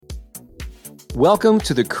Welcome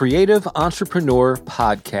to the Creative Entrepreneur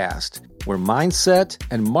Podcast, where mindset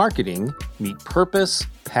and marketing meet purpose,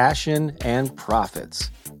 passion, and profits.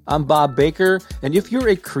 I'm Bob Baker, and if you're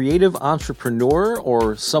a creative entrepreneur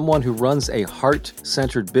or someone who runs a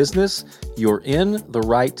heart-centered business, you're in the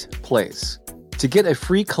right place. To get a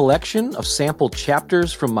free collection of sample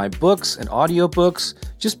chapters from my books and audiobooks,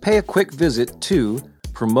 just pay a quick visit to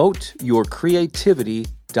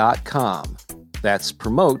promoteyourcreativity.com. That's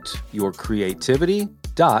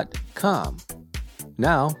promoteyourcreativity.com.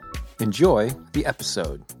 Now, enjoy the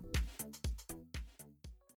episode.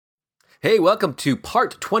 Hey, welcome to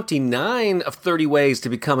part 29 of 30 Ways to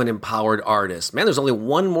Become an Empowered Artist. Man, there's only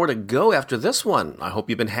one more to go after this one. I hope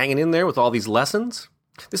you've been hanging in there with all these lessons.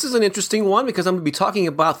 This is an interesting one because I'm going to be talking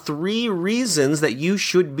about 3 reasons that you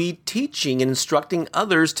should be teaching and instructing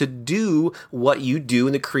others to do what you do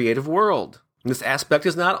in the creative world. This aspect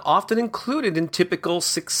is not often included in typical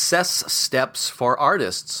success steps for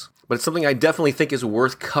artists, but it's something I definitely think is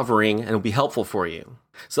worth covering and will be helpful for you.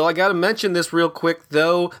 So I got to mention this real quick,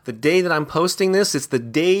 though. The day that I'm posting this, it's the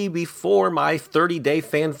day before my 30-day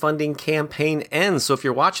fan funding campaign ends. So if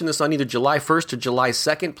you're watching this on either July 1st or July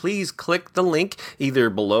 2nd, please click the link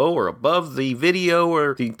either below or above the video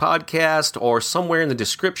or the podcast or somewhere in the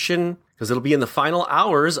description, because it'll be in the final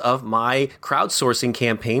hours of my crowdsourcing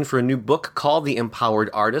campaign for a new book called The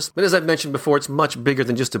Empowered Artist. But as I've mentioned before, it's much bigger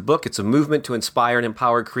than just a book. It's a movement to inspire and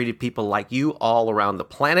empower creative people like you all around the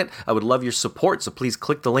planet. I would love your support, so please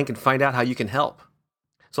click the link and find out how you can help.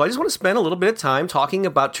 So I just want to spend a little bit of time talking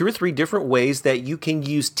about 2 or 3 different ways that you can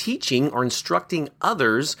use teaching or instructing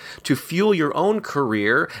others to fuel your own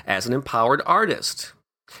career as an empowered artist.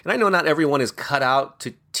 And I know not everyone is cut out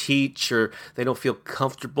to teach or they don't feel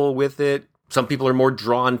comfortable with it. Some people are more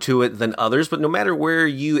drawn to it than others, but no matter where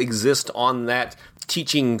you exist on that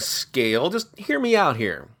teaching scale, just hear me out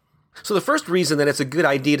here. So the first reason that it's a good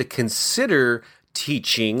idea to consider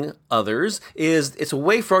teaching others is it's a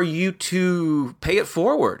way for you to pay it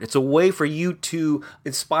forward. It's a way for you to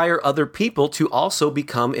inspire other people to also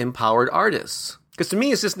become empowered artists. Because to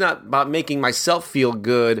me, it's just not about making myself feel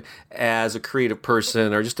good as a creative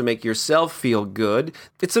person or just to make yourself feel good.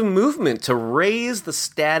 It's a movement to raise the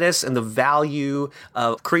status and the value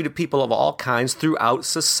of creative people of all kinds throughout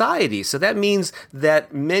society. So that means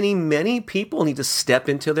that many, many people need to step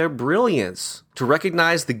into their brilliance, to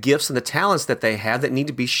recognize the gifts and the talents that they have that need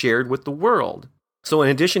to be shared with the world. So in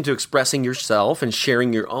addition to expressing yourself and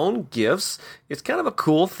sharing your own gifts, it's kind of a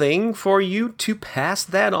cool thing for you to pass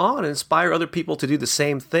that on and inspire other people to do the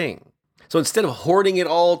same thing. So instead of hoarding it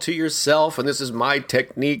all to yourself, and this is my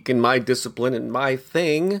technique and my discipline and my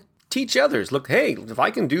thing, teach others. Look, hey, if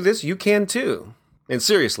I can do this, you can too. And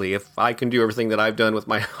seriously, if I can do everything that I've done with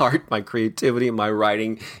my art, my creativity, and my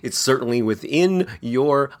writing, it's certainly within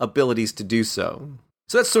your abilities to do so.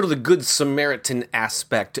 So that's sort of the Good Samaritan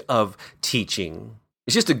aspect of teaching.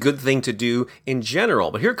 It's just a good thing to do in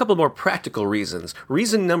general. But here are a couple more practical reasons.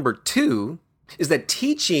 Reason number 2 is that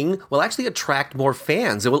teaching will actually attract more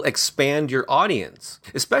fans. It will expand your audience,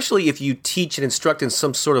 especially if you teach and instruct in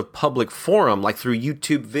some sort of public forum, like through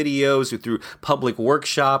YouTube videos or through public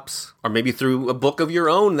workshops, or maybe through a book of your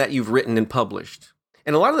own that you've written and published.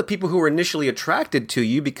 And a lot of the people who are initially attracted to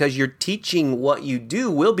you because you're teaching what you do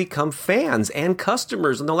will become fans and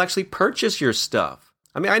customers, and they'll actually purchase your stuff.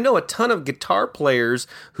 I mean, I know a ton of guitar players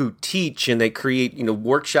who teach and they create,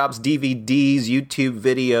 workshops, DVDs, YouTube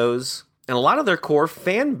videos. And a lot of their core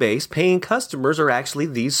fan base, paying customers, are actually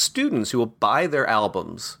these students who will buy their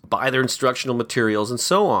albums, buy their instructional materials, and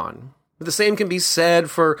so on. But the same can be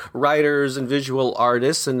said for writers and visual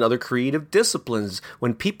artists and other creative disciplines.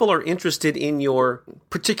 When people are interested in your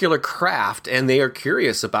particular craft and they are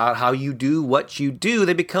curious about how you do what you do,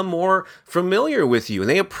 they become more familiar with you and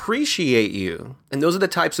they appreciate you. And those are the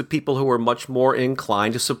types of people who are much more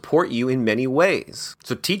inclined to support you in many ways.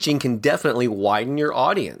 So teaching can definitely widen your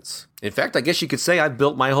audience. In fact, I guess you could say I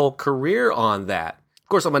built my whole career on that. Of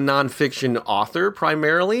course, I'm a nonfiction author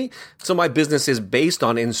primarily, so my business is based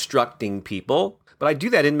on instructing people, but I do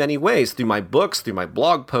that in many ways, through my books, through my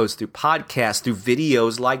blog posts, through podcasts, through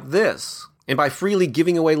videos like this. And by freely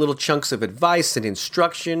giving away little chunks of advice and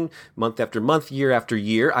instruction, month after month, year after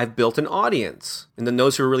year, I've built an audience. And then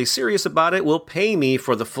those who are really serious about it will pay me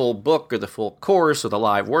for the full book or the full course or the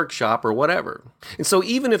live workshop or whatever. And so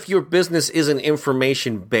even if your business isn't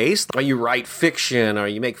information-based, or you write fiction or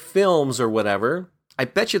you make films or whatever, I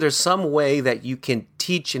bet you there's some way that you can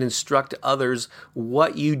teach and instruct others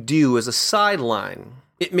what you do as a sideline.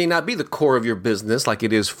 It may not be the core of your business like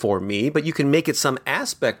it is for me, but you can make it some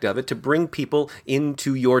aspect of it to bring people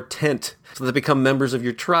into your tent so they become members of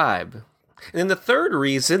your tribe. And then the third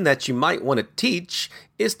reason that you might want to teach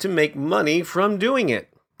is to make money from doing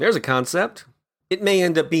it. There's a concept. It may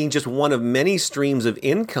end up being just one of many streams of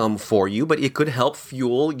income for you, but it could help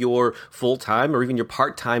fuel your full-time or even your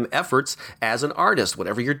part-time efforts as an artist,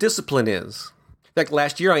 whatever your discipline is. In fact,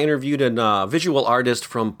 last year I interviewed a visual artist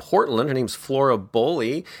from Portland. Her name's Flora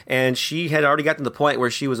Boley, and she had already gotten to the point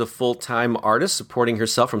where she was a full-time artist, supporting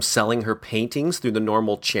herself from selling her paintings through the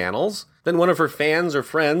normal channels. Then one of her fans or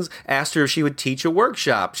friends asked her if she would teach a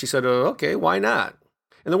workshop. She said, okay, why not?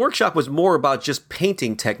 And the workshop was more about just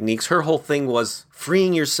painting techniques. Her whole thing was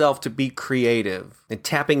freeing yourself to be creative and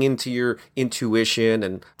tapping into your intuition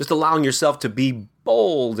and just allowing yourself to be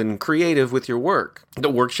bold and creative with your work. The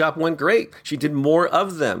workshop went great. She did more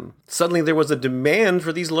of them. Suddenly there was a demand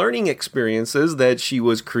for these learning experiences that she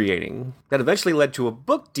was creating. That eventually led to a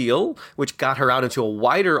book deal, which got her out into a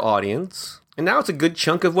wider audience. And now it's a good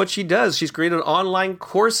chunk of what she does. She's created online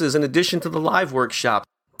courses in addition to the live workshop.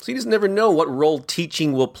 So you just never know what role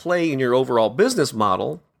teaching will play in your overall business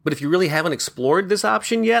model. But if you really haven't explored this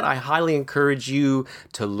option yet, I highly encourage you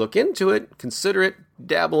to look into it, consider it,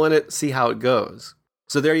 dabble in it, see how it goes.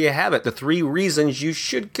 So there you have it, the 3 reasons you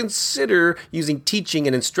should consider using teaching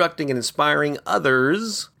and instructing and inspiring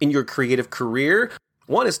others in your creative career.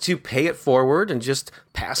 One is to pay it forward and just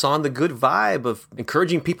pass on the good vibe of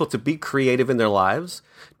encouraging people to be creative in their lives.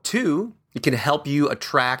 2, it can help you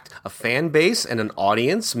attract a fan base and an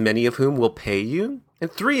audience, many of whom will pay you. And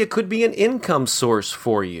 3, it could be an income source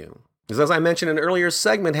for you. Because as I mentioned in an earlier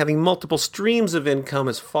segment, having multiple streams of income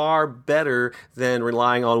is far better than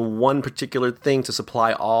relying on one particular thing to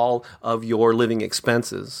supply all of your living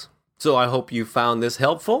expenses. So I hope you found this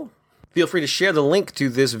helpful. Feel free to share the link to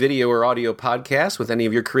this video or audio podcast with any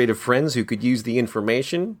of your creative friends who could use the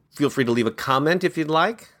information. Feel free to leave a comment if you'd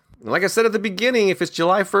like. Like I said at the beginning, if it's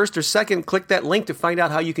July 1st or 2nd, click that link to find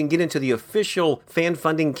out how you can get into the official fan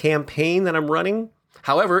funding campaign that I'm running.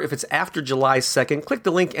 However, if it's after July 2nd, click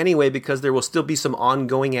the link anyway because there will still be some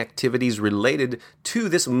ongoing activities related to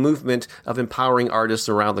this movement of empowering artists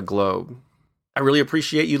around the globe. I really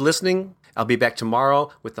appreciate you listening. I'll be back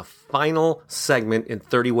tomorrow with the final segment in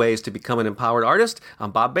 30 Ways to Become an Empowered Artist.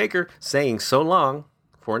 I'm Bob Baker saying so long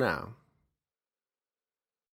for now.